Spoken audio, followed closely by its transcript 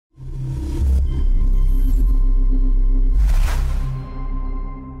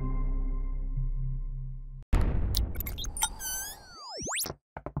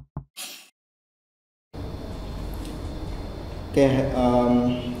Okay,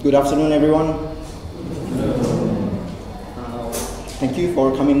 good afternoon, everyone. Thank you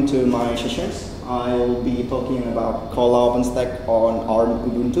for coming to my sessions. I'll be talking about Kolla OpenStack on ARM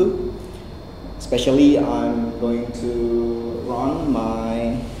Ubuntu. Especially, I'm going to run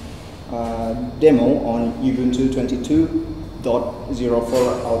my demo on Ubuntu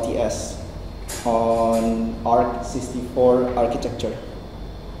 22.04 LTS on ARC64 architecture.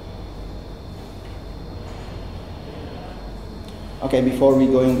 Okay, before we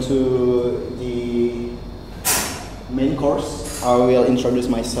go into the main course, I will introduce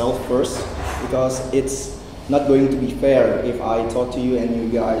myself first, because it's not going to be fair if I talk to you and you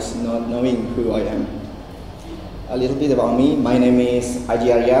guys not knowing who I am. A little bit about me. My name is Aji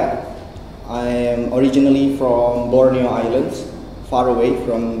Arya. I am originally from Borneo Island, far away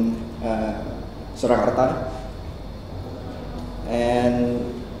from Surakarta. And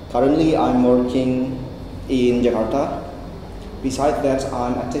currently I'm working in Jakarta. Besides that,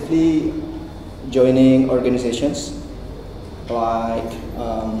 I'm actively joining organizations like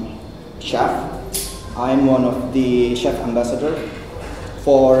Chef. I'm one of the Chef ambassador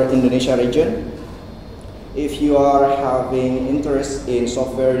for Indonesia region. If you are having interest in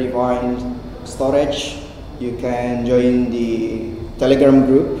software-defined storage, you can join the Telegram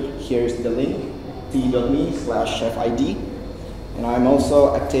group. Here's the link, t.me/chefid. And I'm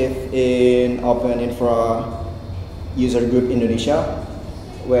also active in Open Infra user group Indonesia,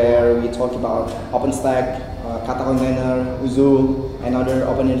 where we talk about OpenStack, Kata Container, Uzul, and other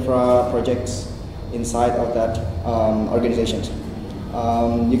open infra projects inside of that organization.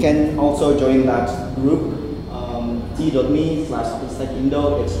 You can also join that group,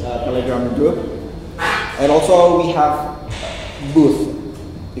 t.me/OpenStackIndo. It's a Telegram group. And also we have booth.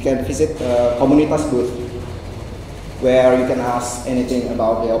 You can visit the Komunitas booth, where you can ask anything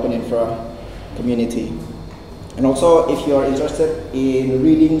about the open infra community. And also, if you are interested in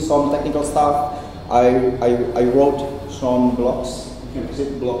reading some technical stuff, I wrote some blogs. You can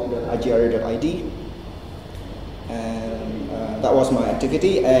visit blog.ajiarya.id. And that was my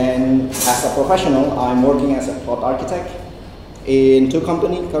activity. And as a professional, I'm working as a cloud architect in two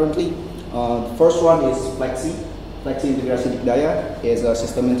companies currently. The first one is Flexi. Flexi Integrasi Dikdaya is a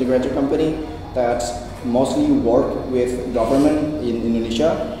system integrator company that mostly work with government in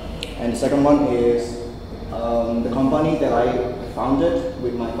Indonesia. And the second one is the company that I founded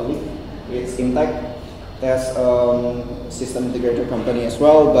with my colleague. It's Imtech. That's a system integrator company as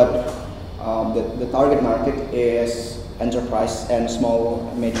well, but the target market is enterprise and small,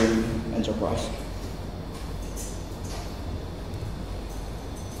 medium enterprise.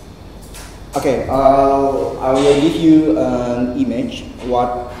 Okay, I will give you an image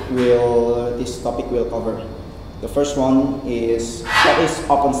what will this topic will cover. The first one is what is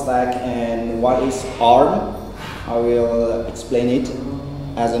OpenStack and what is ARM. I will explain it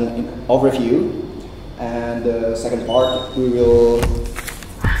as an overview. And the second part, we will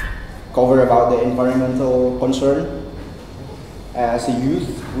cover about the environmental concern. As a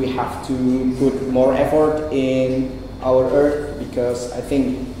youth, we have to put more effort in our Earth, because I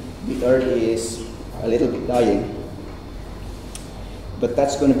think the Earth is a little bit dying. But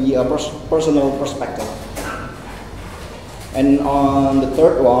that's going to be a personal perspective. And on the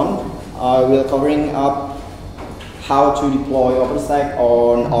third one, I will covering up how to deploy OpenStack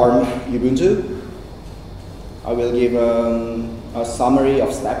on ARM Ubuntu. I will give a summary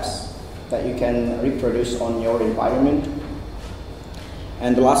of steps that you can reproduce on your environment.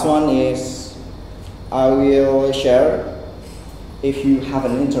 And the last one is I will share, if you have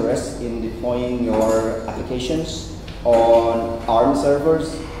an interest in deploying your applications on ARM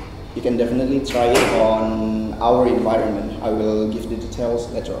servers, you can definitely try it on our environment. I will give the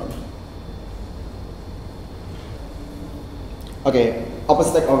details later on. Okay,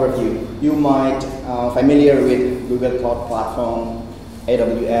 OpenStack overview. You might familiar with Google Cloud Platform,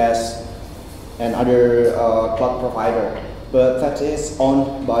 AWS, and other cloud provider, but that is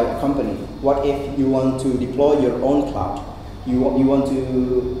owned by a company. What if you want to deploy your own cloud? You want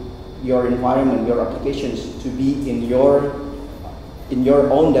to your environment, your applications to be in your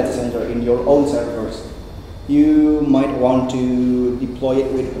own data center, in your own servers. You might want to deploy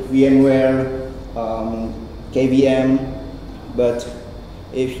it with VMware, KVM. But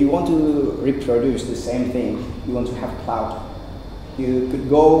if you want to reproduce the same thing, you want to have cloud, you could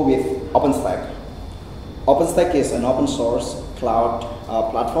go with OpenStack. OpenStack is an open source cloud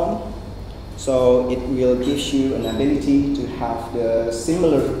platform, so it will give you an ability to have the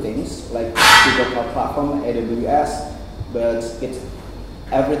similar things like Google Cloud Platform, AWS, but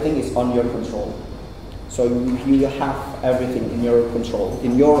everything is on your control. So you will have everything in your control,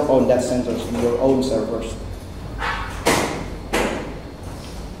 in your own data centers, in your own servers.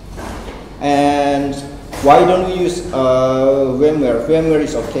 Why don't we use VMware? VMware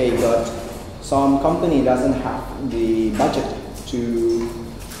is okay, but some company doesn't have the budget to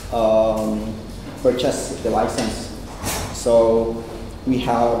purchase the license. So we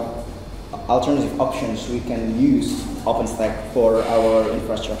have alternative options. We can use OpenStack for our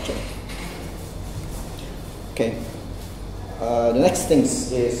infrastructure. Okay. The next thing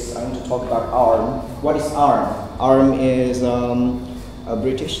is I want to talk about ARM. What is ARM? ARM is a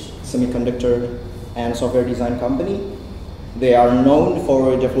British semiconductor and software design company. They are known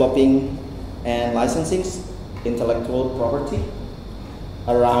for developing and licensing intellectual property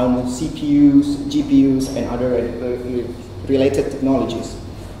around CPUs, GPUs, and other related technologies.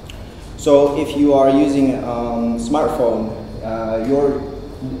 So if you are using a smartphone,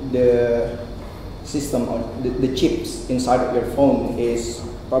 the system or the chips inside of your phone is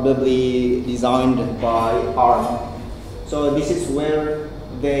probably designed by ARM. So this is where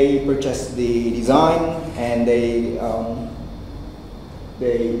they purchase the design and they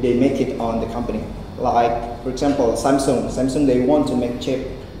make it on the company. Like for example, Samsung they want to make chip,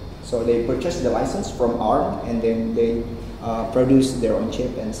 so they purchase the license from ARM and then they produce their own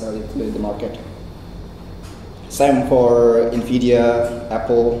chip and sell it to the market. Same for Nvidia,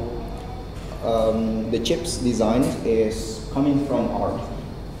 Apple. The chips design is coming from ARM.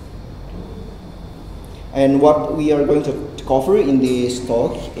 And what we are going to cover in this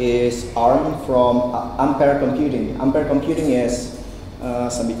talk is ARM from Ampere Computing. Ampere Computing is a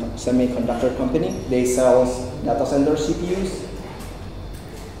semiconductor company. They sell data center CPUs.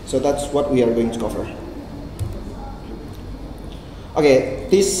 So that's what we are going to cover. Okay,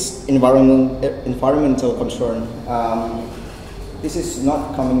 this environmental concern. This is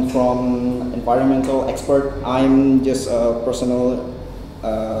not coming from environmental expert. I'm just a personal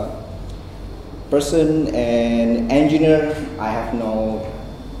person and engineer. I have no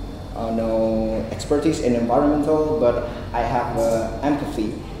expertise in environmental, but I have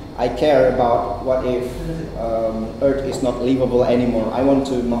empathy. I care about what if Earth is not livable anymore. I want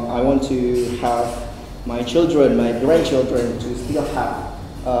to have my children, my grandchildren, to still have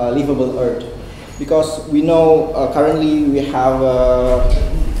a livable Earth, because we know currently we have a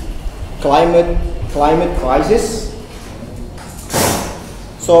climate crisis.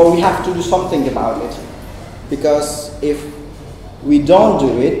 So we have to do something about it, because if we don't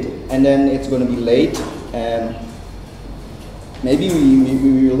do it, and then it's going to be late, and maybe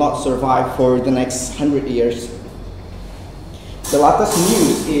we will not survive for the next 100 years. The latest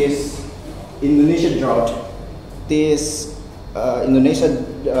news is Indonesia drought. This Indonesia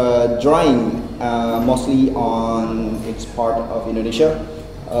drying mostly on its part of Indonesia.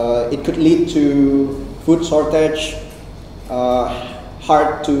 It could lead to food shortage,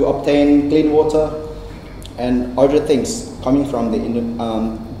 hard to obtain clean water, and other things coming from the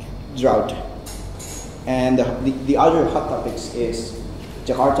drought. And the other hot topics is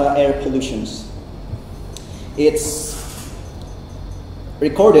Jakarta air pollutions. It's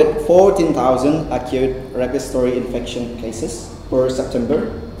recorded 14,000 acute respiratory infection cases per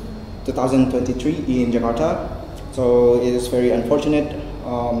September 2023 in Jakarta. So it is very unfortunate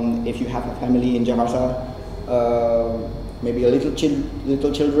if you have a family in Jakarta, maybe little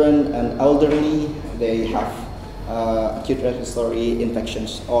children and elderly, they have acute respiratory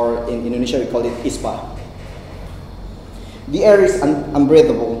infections, or in Indonesia we call it ISPA. The air is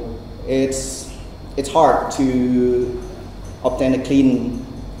unbreathable. It's hard to obtain a clean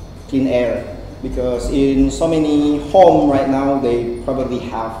air, because in so many homes right now they probably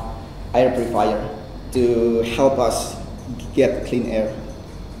have air purifier to help us get clean air.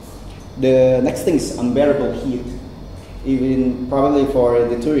 The next thing is unbearable heat. Even probably for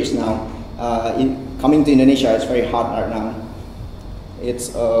the tourists now, coming to Indonesia, it's very hot right now.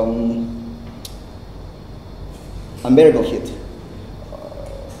 It's unbearable heat.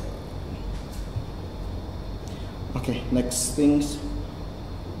 Okay, next things.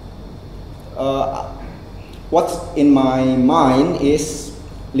 What's in my mind is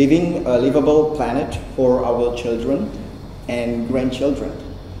living a livable planet for our children and grandchildren.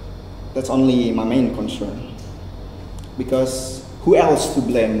 That's only my main concern. Because who else to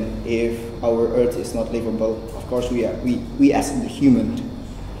blame if our Earth is not livable? Of course, we as the human.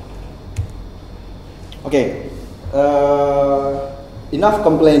 Okay, enough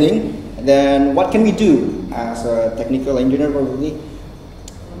complaining. Then what can we do as a technical engineer? Probably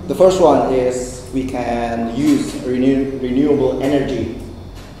the first one is we can use renewable energy,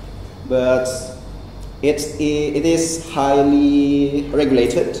 but it is highly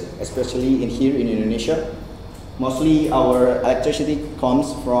regulated, especially here in Indonesia. Mostly our electricity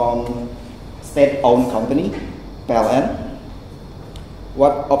comes from state-owned company, PLN.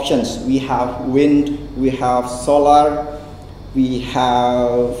 what options? We have wind, we have solar, we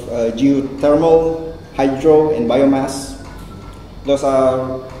have geothermal, hydro, and biomass. Those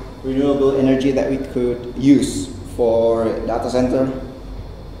are renewable energy that we could use for data center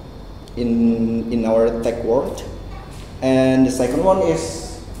in our tech world. And the second one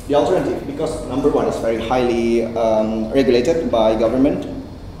is the alternative, because number one is very highly regulated by government.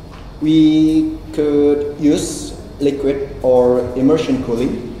 We could use liquid or immersion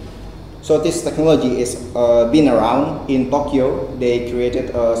cooling. So this technology is been around. In Tokyo, they created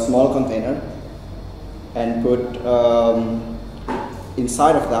a small container and put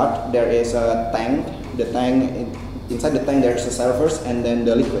inside of that there is a tank. Inside the tank there is a servers and then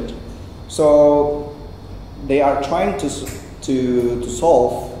the liquid. So they are trying to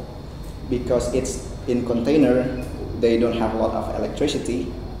solve, because it's in container, they don't have a lot of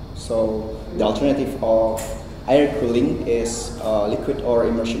electricity. So the alternative of air cooling is liquid or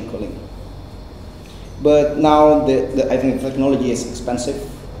immersion cooling. But now I think the technology is expensive.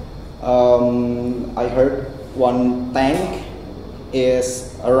 I heard one tank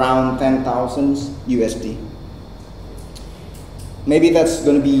is around 10,000 USD. Maybe that's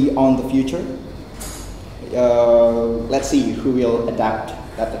going to be on the future. Let's see who will adapt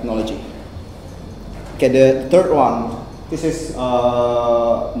that technology. Okay, the third one. This is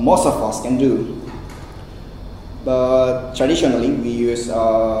most of us can do. But traditionally, we use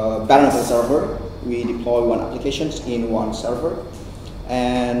bare metal server. We deploy one applications in one server.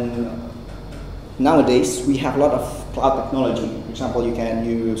 And nowadays, we have a lot of cloud technology. For example, you can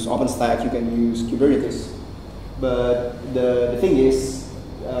use OpenStack, you can use Kubernetes. But the thing is,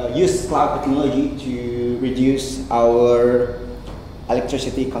 use cloud technology to reduce our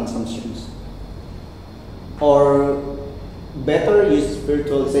electricity consumptions. Or better, use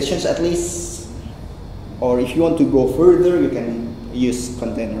virtualizations at least. Or if you want to go further, you can use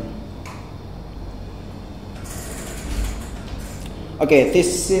container. Okay,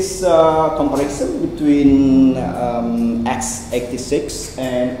 this is a comparison between x86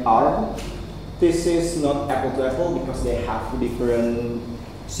 and ARM. This is not apple to apple because they have different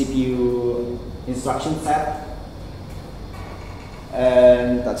CPU instruction set.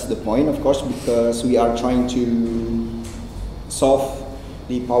 And that's the point, of course, because we are trying to solve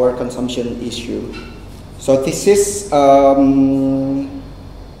the power consumption issue. So this is a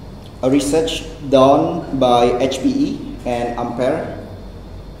research done by HPE and Ampere.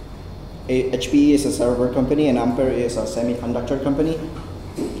 HPE is a server company and Ampere is a semiconductor company.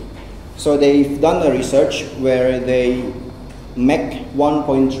 So they've done a research where they make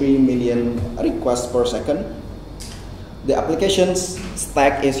 1.3 million requests per second. The applications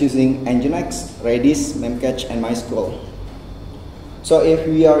stack is using Nginx, Redis, Memcache, and MySQL. So if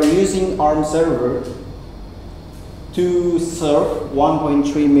we are using ARM server to serve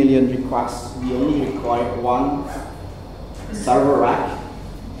 1.3 million requests, we only require one server rack.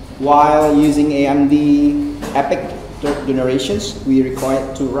 While using AMD EPYC third generations, we require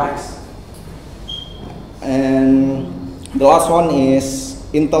 2 racks. And the last one is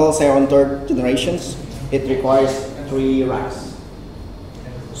Intel Xeon third generations. It requires 3 racks.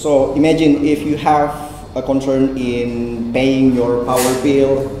 So imagine if you have a concern in paying your power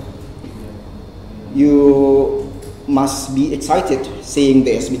bill, you must be excited seeing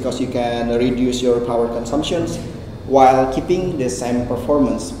this because you can reduce your power consumptions while keeping the same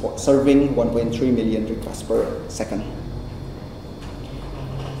performance, serving 1.3 million requests per second.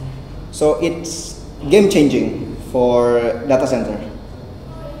 So it's game changing for data center.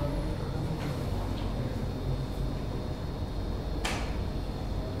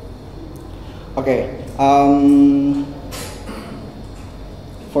 Okay,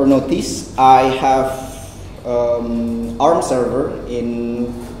 for notice, I have ARM server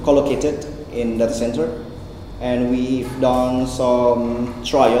co-located in data center, and we've done some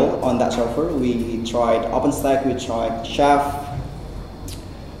trial on that server. We tried OpenStack, we tried Chef,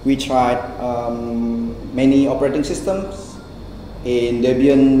 we tried many operating systems in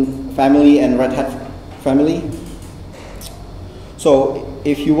Debian family and Red Hat family. So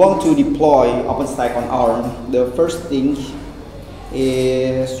if you want to deploy OpenStack on ARM, the first thing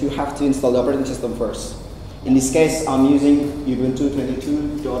is you have to install the operating system first. In this case, I'm using Ubuntu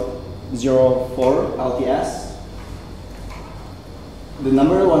 22.04 LTS. The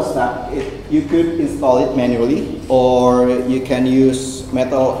number one step, you could install it manually, or you can use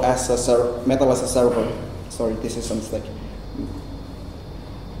Metal as a server. Sorry, this is a mistake.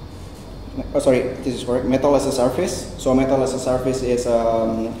 Oh, sorry, this is correct. Metal as a service. So Metal as a service is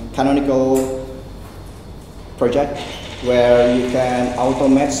a canonical project where you can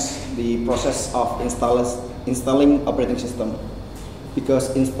automate the process of installing operating system.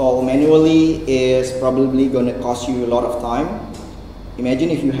 because install manually is probably going to cost you a lot of time. Imagine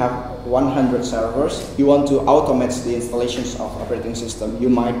if you have 100 servers, you want to automate the installations of operating system. You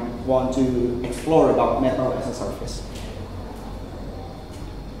might want to explore about Metal as a service.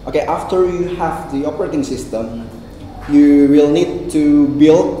 Okay, after you have the operating system, you will need to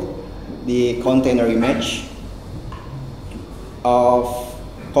build the container image of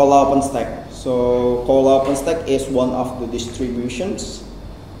Kolla OpenStack. So Kolla OpenStack is one of the distributions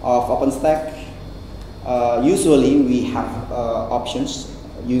of OpenStack. Usually we have options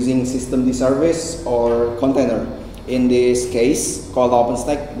using systemd service or container. In this case, Kolla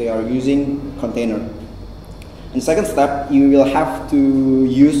OpenStack, they are using container. And second step, you will have to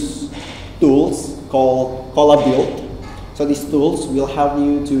use tools called Kolla Build. So these tools will help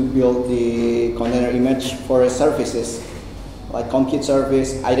you to build the container image for services like compute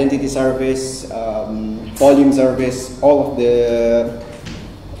service, identity service, volume service. All of the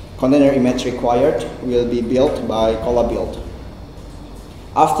container image required will be built by Kolla Build.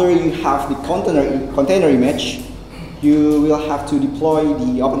 After you have the container image, you will have to deploy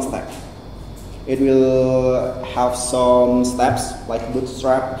the OpenStack. It will have some steps like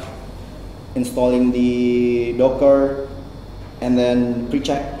bootstrap, installing the Docker, and then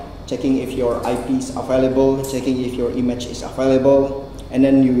checking if your IP is available, checking if your image is available, and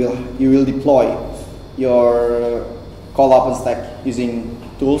then you will deploy your Kolla OpenStack using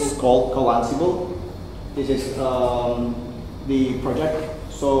tools called Kolla Ansible. This is the project.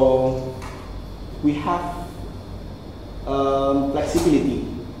 So we have flexibility.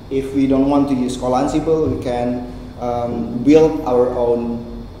 If we don't want to use Kolla Ansible, we can build our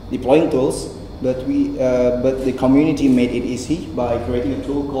own deploying tools. But the community made it easy by creating a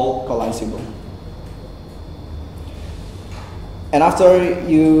tool called Kolla Ansible. And after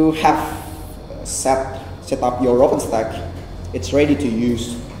you have set up your OpenStack, it's ready to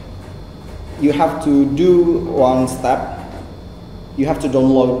use. You have to do one step. You have to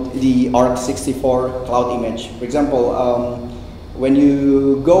download the ARC64 cloud image. For example, when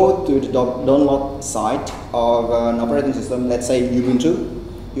you go to the download site of an operating system, let's say Ubuntu,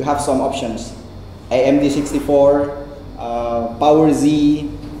 you have some options. AMD64, PowerZ,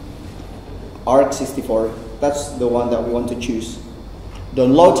 ARC64. That's the one that we want to choose.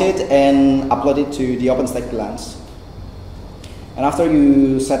 Download it and upload it to the OpenStack plans. And after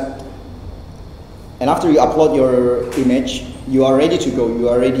you upload your image, you are ready to go. You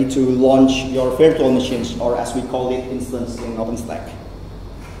are ready to launch your virtual machines, or as we call it, instance in OpenStack.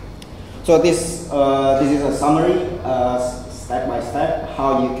 So this is a summary, step by step,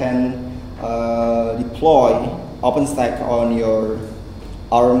 how you can deploy OpenStack on your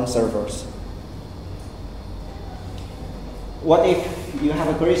ARM servers. What if you have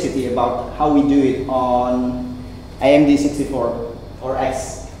a curiosity about how we do it on AMD64 or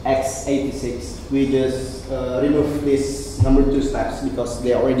x86? We just remove this number 2 steps because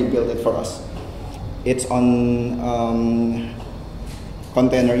they already built it for us. It's on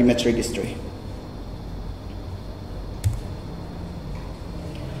container image registry.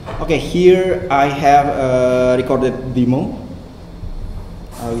 Okay, here I have a recorded demo.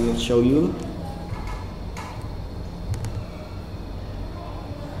 I will show you.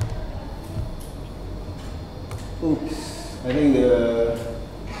 Oops, I think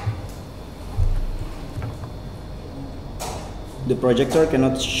the projector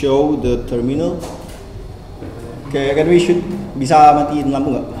cannot show the terminal. Okay, can we should bisa matiin lampu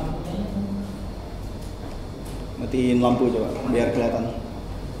nggak? Matiin lampu coba biar kelihatan.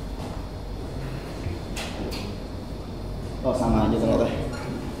 Oh, sama aja ternyata.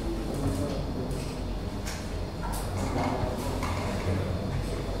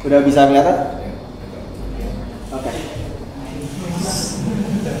 Udah bisa kelihatan? Oke. Okay.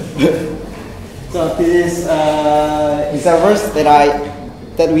 So this the servers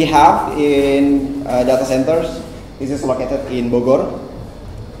that we have in data centers. This is located in Bogor.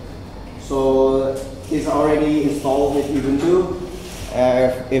 So it's already installed with Ubuntu.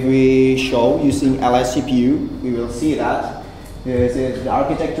 If we show using LS CPU, we will see that this is the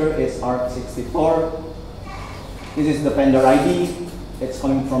architecture is ARC64. This is the vendor ID. It's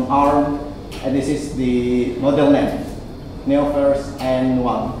coming from ARM, and this is the model name, Neoverse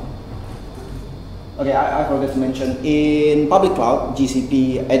N1. Okay, I forgot to mention in public cloud,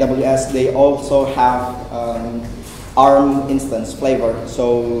 GCP, AWS, they also have ARM instance flavor.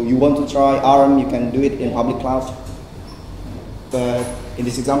 So you want to try ARM, you can do it in public cloud. But in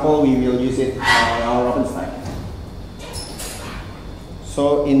this example, we will use it on our OpenStack.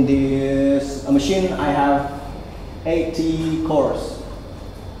 So in this machine, I have 80 cores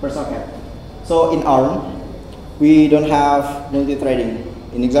per socket. So in ARM, we don't have multi-threading.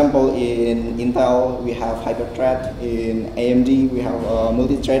 In example, in Intel, we have hyper-thread. In AMD, we have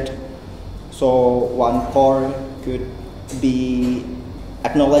multi-thread. So one core could be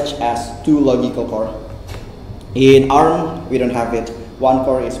acknowledged as 2 logical core. In ARM, we don't have it. One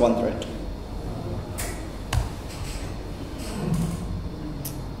core is 1 thread.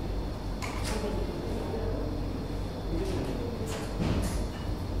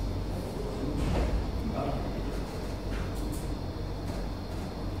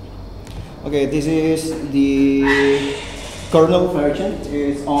 Okay, this is the kernel version.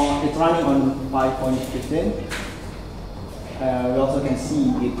 It's running on 5.15. We also can see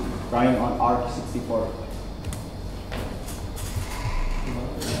it running on ARC64.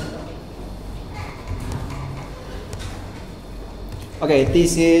 Okay,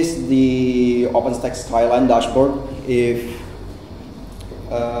 this is the OpenStack Skyline dashboard. If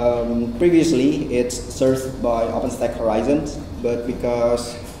previously it's served by OpenStack Horizons, but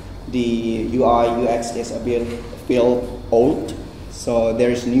because the UI UX is a bit old, so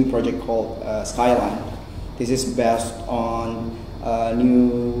there is a new project called Skyline. This is based on a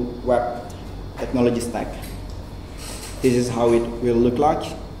new web technology stack. This is how it will look like.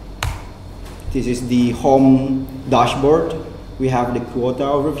 This is the home dashboard. We have the quota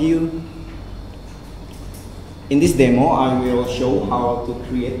overview. In this demo, I will show how to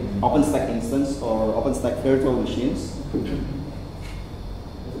create OpenStack instance or OpenStack virtual machines.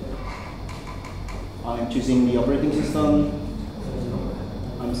 I'm choosing the operating system.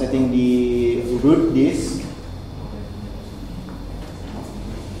 I'm setting the root disk.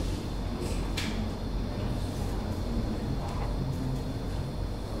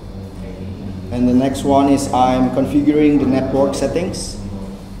 And the next one is I'm configuring the network settings,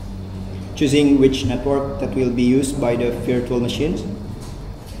 choosing which network that will be used by the virtual machines.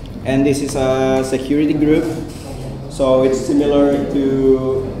 And this is a security group, so it's similar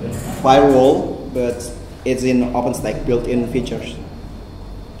to firewall, but it's in OpenStack built-in features.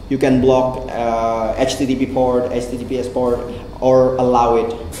 You can block HTTP port, HTTPS port, or allow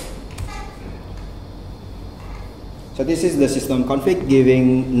it. So this is the system config,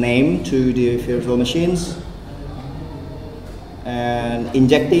 giving name to the virtual machines and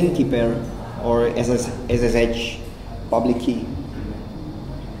injecting key pair or SSH public key.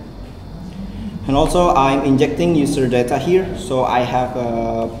 And also I'm injecting user data here, so I have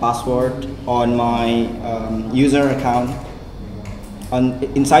a password on my user account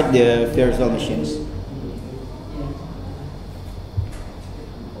inside the virtual machines.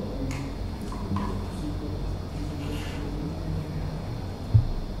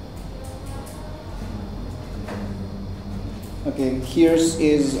 Okay, here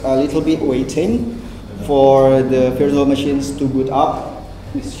is a little bit waiting for the virtual machines to boot up.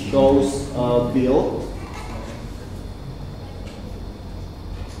 This shows a build.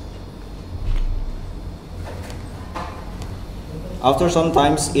 After some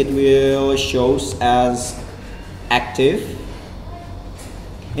times, it will show as active.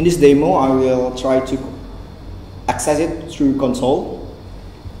 In this demo, I will try to access it through console.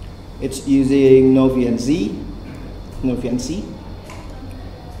 It's using no VNC.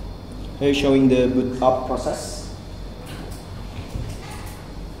 Here showing the boot up process.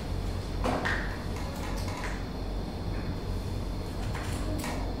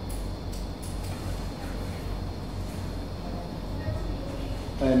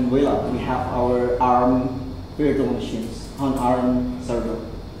 And voila, we have our ARM virtual machines on ARM server.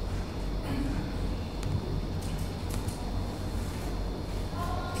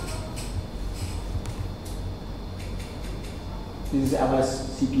 This is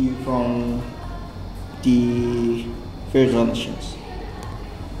LS CPU from the virtual machines.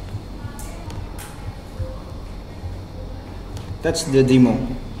 That's the demo.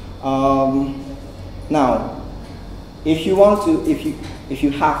 Now, if you want to, if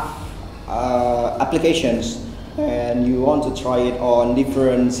you have applications and you want to try it on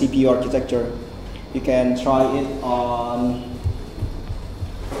different CPU architecture, you can try it on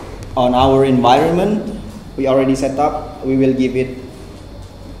our environment. We already set up. We will give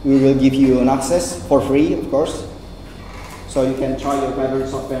you an access for free, of course. So you can try your favorite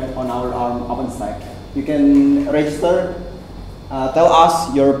software on our ARM OpenStack. You can register, tell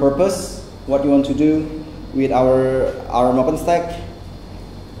us your purpose, what you want to do with our ARM OpenStack.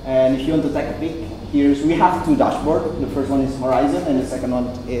 And if you want to take a peek, we have 2 dashboards. The first one is Horizon and the second one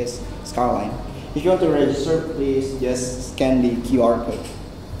is Skyline. If you want to register, please just scan the QR code.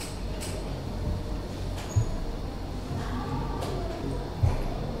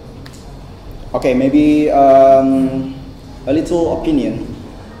 Okay, maybe a little opinion.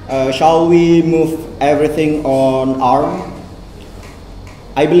 Shall we move everything on ARM.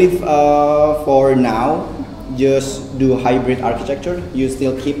 I believe for now, just do hybrid architecture. You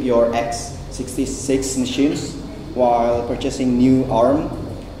still keep your x86 machines while purchasing new ARM,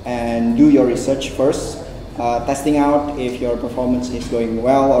 and do your research first, testing out if your performance is going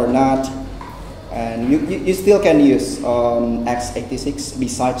well or not. And you still can use x86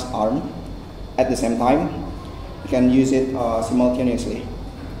 besides ARM at the same time. You can use it simultaneously.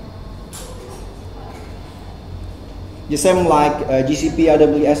 The same like GCP,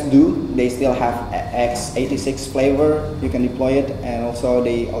 AWS do, they still have x86 flavor. You can deploy it, and also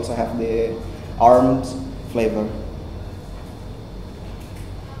they also have the ARM flavor.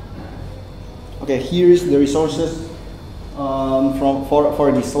 Okay, here's the resources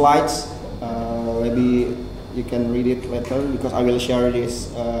for the slides. Maybe you can read it later because I will share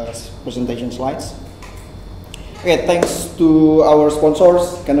these presentation slides. Okay, thanks to our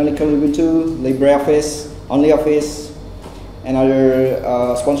sponsors, Canonical Ubuntu, LibreOffice, OnlyOffice, and other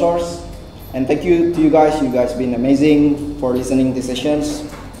sponsors. And thank you to you guys. You guys have been amazing for listening to sessions.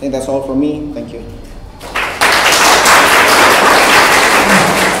 I think that's all from me. Thank you.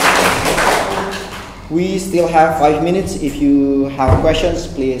 We still have 5 minutes. If you have questions,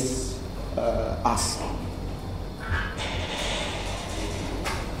 please ask.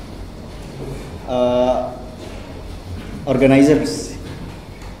 Organizers,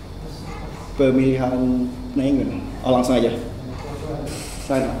 pemilihan naik oh langsung aja.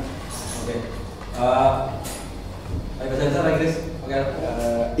 Sana. Oke. Bahasa Inggris. Oke.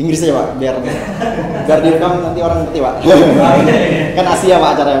 Inggris aja Pak, biar direkam nanti orang ngerti Pak. Kan Asia Pak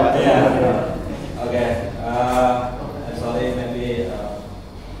acaranya Pak. Oke. I'm sorry, maybe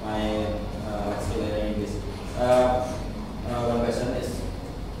my skill in English. One question is,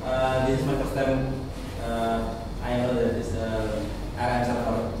 this is my first time. I know that this RM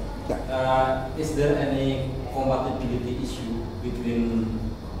server. Is there any compatibility issue between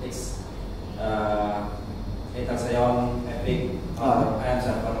X, Xeon, Epic, or RM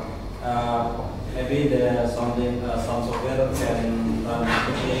server? Maybe the some software can run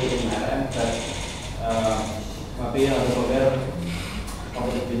quickly in RM, but maybe other software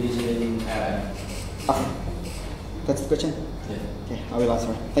compatibility in RM. That's the question? Yeah. Okay, I will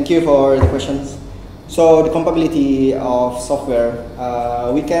answer. Thank you for the questions. So the compatibility of software,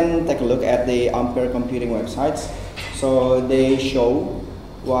 we can take a look at the Ampere computing websites. So they show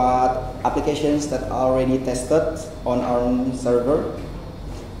what applications that are already tested on ARM server.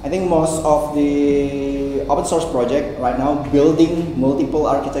 I think most of the open source project right now building multiple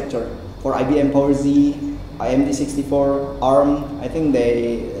architecture for IBM PowerZ, AMD64, ARM. I think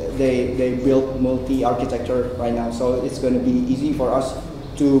they build multi-architecture right now, so it's going to be easy for us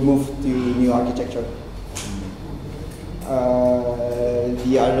to move to new architecture.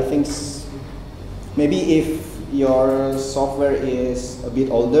 The other things, maybe if your software is a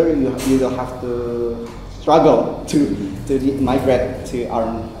bit older, you will have to struggle to migrate to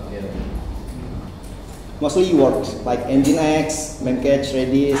ARM. Okay. Mostly works like Nginx, Memcache,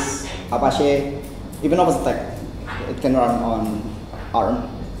 Redis, Apache, even OpenStack. It can run on ARM.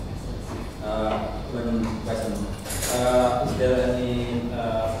 One question. Is there any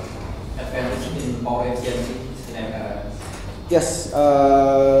advantage in power efficiency in ARM? Yes,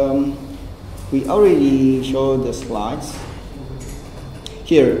 we already showed the slides.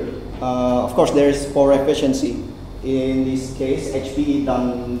 Here, of course, there is power efficiency. In this case, HPE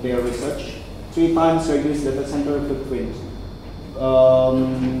done their research. 3 times reduce data center footprint.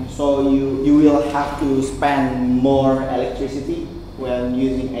 So you will have to spend more electricity when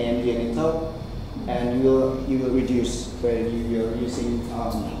using AMD and Intel, and you will reduce when you are using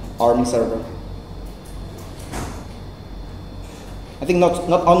ARM server. I think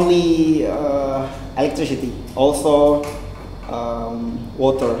not only electricity, also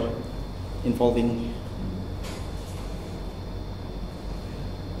water involving.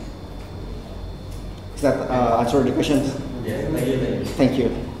 Does that answer the question? Yeah, thank you. Thank you.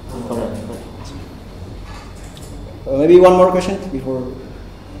 Maybe one more question before.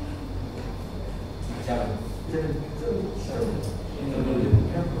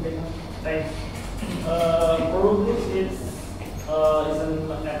 Probably it's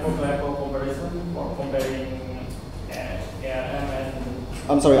isn't an apple-to-apple comparison for comparing ARM and.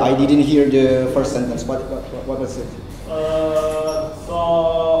 I'm sorry, I didn't hear the first sentence. What was it?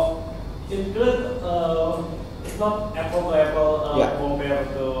 So it could it's not apple-to-apple compared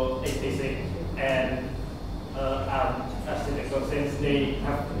to x86 and ARM architecture, since they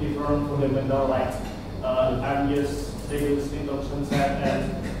have different fundamental, like ARM use reduced instruction set and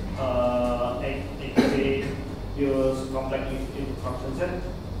x86 use complex instruction set.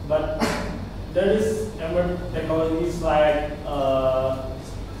 But there is emerging technologies like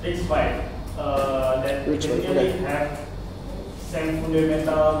X5 that basically have same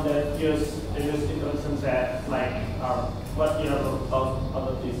fundamental that use instruction set like ARM. What your thoughts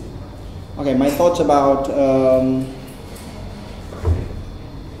about this? Okay, my thoughts about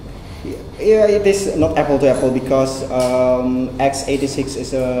yeah, it is not apple to apple because x86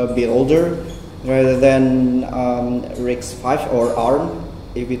 is a bit older rather than RISC-V or ARM.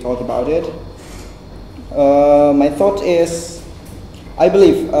 If we talk about it, my thought is, I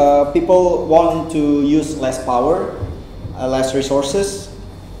believe people want to use less power, less resources,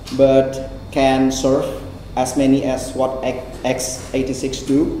 but can serve as many as what x86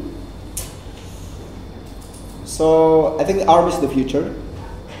 do. So I think ARM is the future.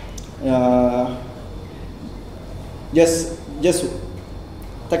 Just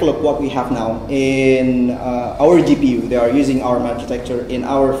take a look what we have now in our GPU. They are using ARM architecture. In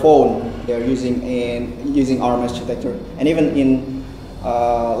our phone, they are using ARM architecture, and even in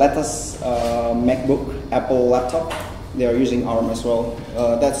latest MacBook, Apple laptop, they are using ARM as well.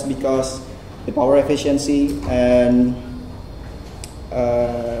 That's because the power efficiency, and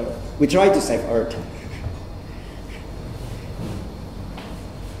we try to save Earth.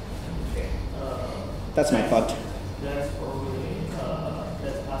 That's my thought. That's probably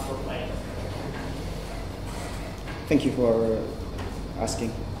that's answer my. Thank you for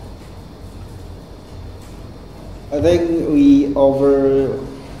asking. I think we over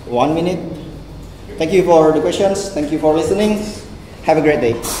 1 minute. Thank you for the questions. Thank you for listening. Have a great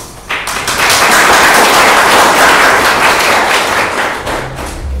day.